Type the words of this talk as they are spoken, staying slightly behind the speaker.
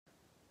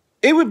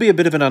It would be a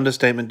bit of an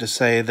understatement to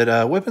say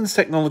that weapons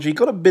technology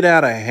got a bit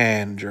out of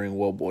hand during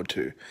World War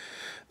II.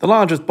 The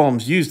largest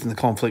bombs used in the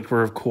conflict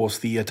were, of course,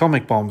 the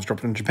atomic bombs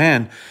dropped in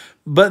Japan.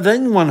 But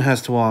then one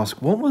has to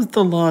ask, what was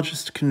the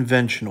largest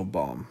conventional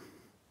bomb?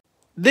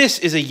 This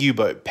is a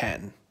U-boat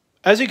pen.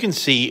 As you can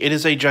see, it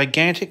is a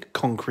gigantic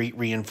concrete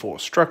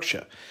reinforced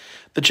structure.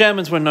 The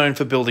Germans were known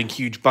for building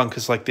huge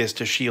bunkers like this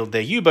to shield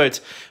their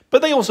U-boats,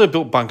 but they also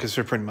built bunkers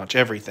for pretty much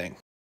everything.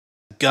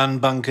 Gun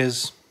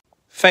bunkers,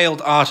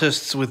 failed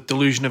artists with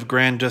delusion of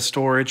grandeur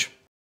storage,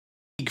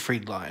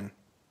 Siegfried line.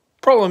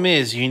 Problem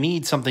is, you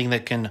need something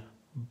that can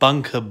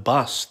bunker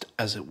bust,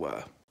 as it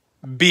were.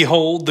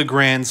 Behold the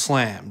Grand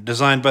Slam,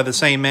 designed by the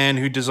same man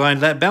who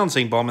designed that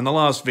bouncing bomb in the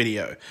last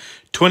video.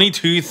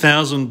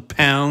 22,000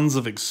 pounds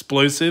of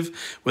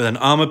explosive with an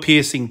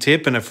armor-piercing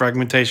tip and a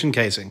fragmentation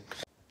casing.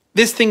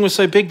 This thing was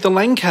so big the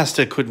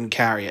Lancaster couldn't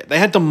carry it. They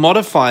had to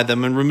modify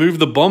them and remove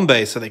the bomb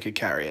bay so they could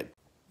carry it.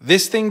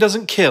 This thing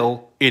doesn't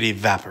kill, it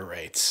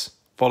evaporates.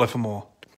 Follow for more.